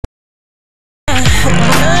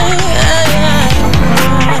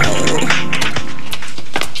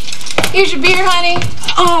Here's your beer, honey.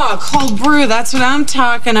 Oh, cold brew. That's what I'm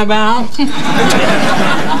talking about.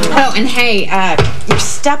 Oh, and hey, your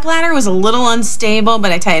stepladder was a little unstable,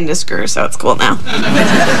 but I tightened a screw, so it's cool now.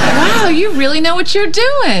 Wow, you really know what you're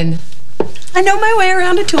doing. I know my way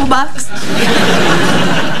around a toolbox.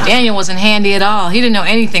 Daniel wasn't handy at all. He didn't know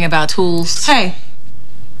anything about tools. Hey,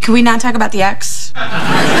 can we not talk about the ex?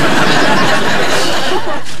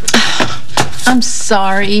 I'm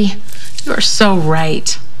sorry. You are so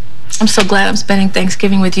right. I'm so glad I'm spending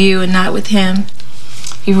Thanksgiving with you and not with him.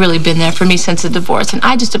 You've really been there for me since the divorce, and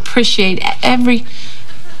I just appreciate every...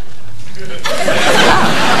 Oh.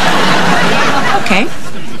 Okay.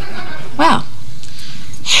 Wow.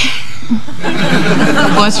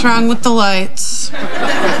 What's wrong with the lights?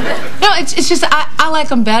 No, it's just I like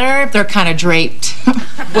them better if they're kind of draped.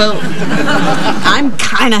 Well, I'm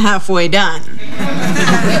kind of halfway done.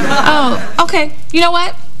 Oh, okay. You know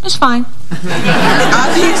what? It's fine.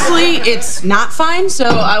 Obviously, it's not fine, so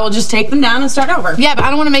I will just take them down and start over. Yeah, but I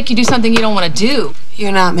don't want to make you do something you don't want to do.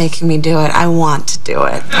 You're not making me do it. I want to do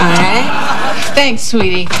it, all right? Thanks,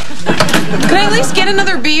 sweetie. Can I at least get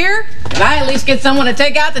another beer? Can I at least get someone to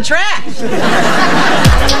take out the trash?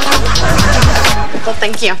 Well,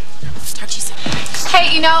 thank you. Talk to you soon.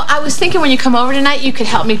 Hey, you know, I was thinking when you come over tonight, you could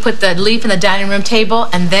help me put the leaf in the dining room table,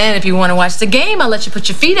 and then if you want to watch the game, I'll let you put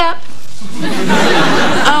your feet up.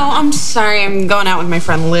 Oh, I'm sorry. I'm going out with my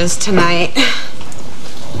friend Liz tonight.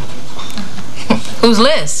 Who's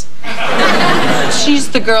Liz?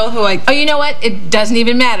 She's the girl who Oh, you know what? It doesn't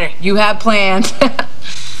even matter. You have plans.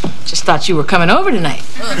 Just thought you were coming over tonight.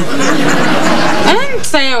 I didn't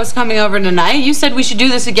say I was coming over tonight. You said we should do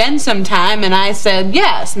this again sometime, and I said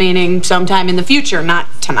yes, meaning sometime in the future, not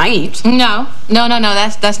tonight. No,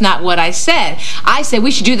 that's not what I said. I said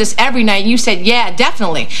we should do this every night. You said, yeah,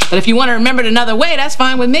 definitely. But if you want to remember it another way, that's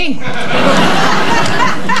fine with me.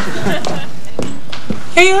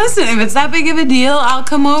 Hey, listen, if it's that big of a deal, I'll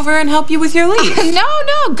come over and help you with your leaf. No,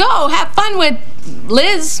 go. Have fun with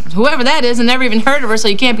Liz, whoever that is. I never even heard of her, so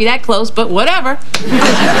you can't be that close, but whatever.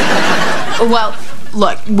 Well,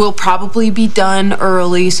 look, we'll probably be done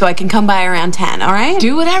early, so I can come by around 10, all right?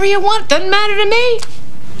 Do whatever you want. Doesn't matter to me.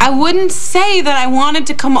 I wouldn't say that I wanted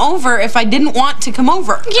to come over if I didn't want to come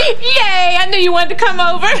over. Yay! I knew you wanted to come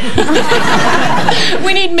over.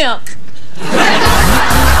 We need milk.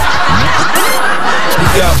 You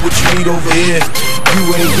got what you need over here. You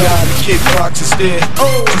ain't got to kick rocks instead.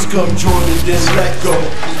 Just come join and then let go.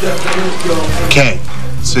 Okay,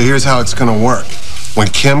 so here's how it's gonna work. When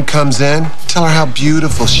Kim comes in, tell her how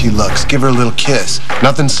beautiful she looks. Give her a little kiss.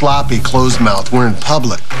 Nothing sloppy, closed mouth. We're in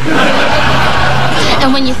public.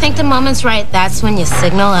 And when you think the moment's right, that's when you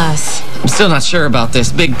signal us. I'm still not sure about this.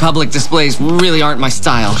 Big public displays really aren't my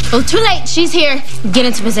style. Oh, too late. She's here. Get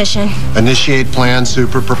into position. Initiate plan,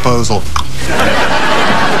 super proposal.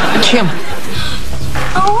 Kim.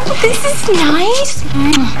 Oh, this is nice.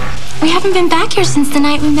 We haven't been back here since the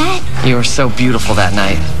night we met. You were so beautiful that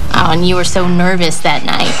night. Oh, and you were so nervous that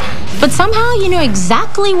night. But somehow you knew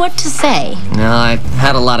exactly what to say. No, I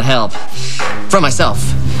had a lot of help. From myself.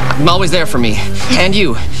 I'm always there for me. And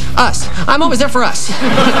you. Us. I'm always there for us.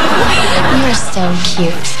 You're so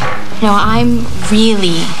cute. No, I'm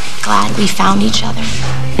really glad we found each other.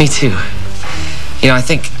 Me too. You know, I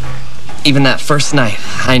think even that first night,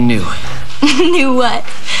 I knew. Knew what?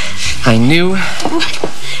 I knew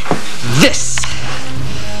this.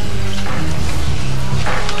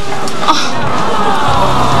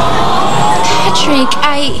 Patrick,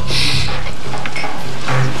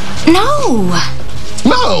 No!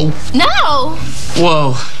 No! No!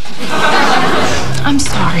 Whoa. I'm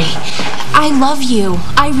sorry. I love you.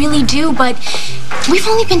 I really do, but we've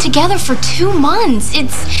only been together for 2 months.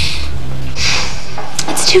 It's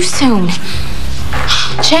too soon.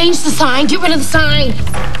 Change the sign. Get rid of the sign.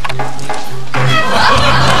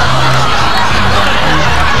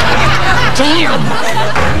 Damn!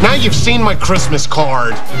 Now you've seen my Christmas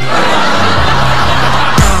card.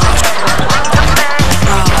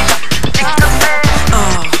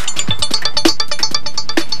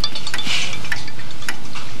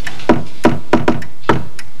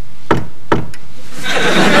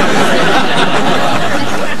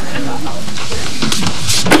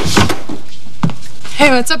 Hey,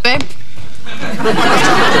 what's up, babe?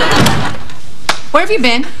 Where have you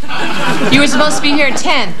been? You were supposed to be here at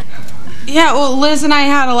 10. Yeah, well, Liz and I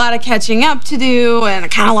had a lot of catching up to do, and I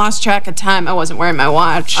kind of lost track of time. I wasn't wearing my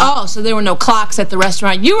watch. Oh, so there were no clocks at the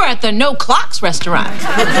restaurant. You were at the no clocks restaurant.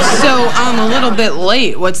 So I'm a little bit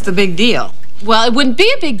late. What's the big deal? Well, it wouldn't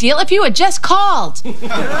be a big deal if you had just called.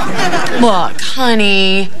 Look,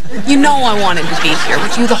 honey, you know I wanted to be here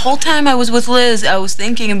with you. The whole time I was with Liz, I was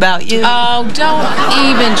thinking about you. Oh, don't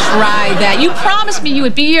even try that. You promised me you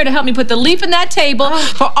would be here to help me put the leaf in that table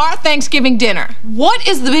for our Thanksgiving dinner. What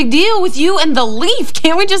is the big deal with you and the leaf?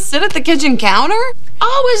 Can't we just sit at the kitchen counter?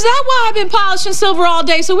 Oh, is that why I've been polishing silver all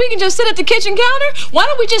day, so we can just sit at the kitchen counter? Why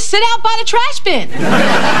don't we just sit out by the trash bin?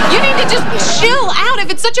 You need to just chill out. If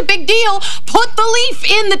it's such a big deal, put the leaf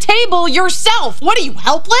in the table yourself. What are you,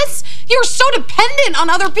 helpless? You're so dependent on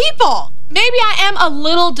other people. Maybe I am a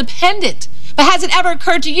little dependent. But has it ever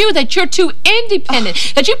occurred to you that you're too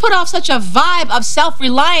independent, that you put off such a vibe of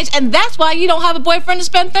self-reliance, and that's why you don't have a boyfriend to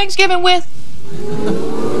spend Thanksgiving with?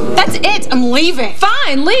 That's it. I'm leaving.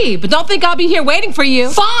 Fine, leave. But don't think I'll be here waiting for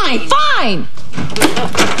you. Fine. Fine.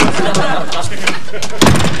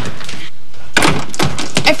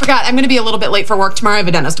 I forgot. I'm going to be a little bit late for work tomorrow. I have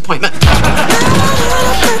a dentist appointment.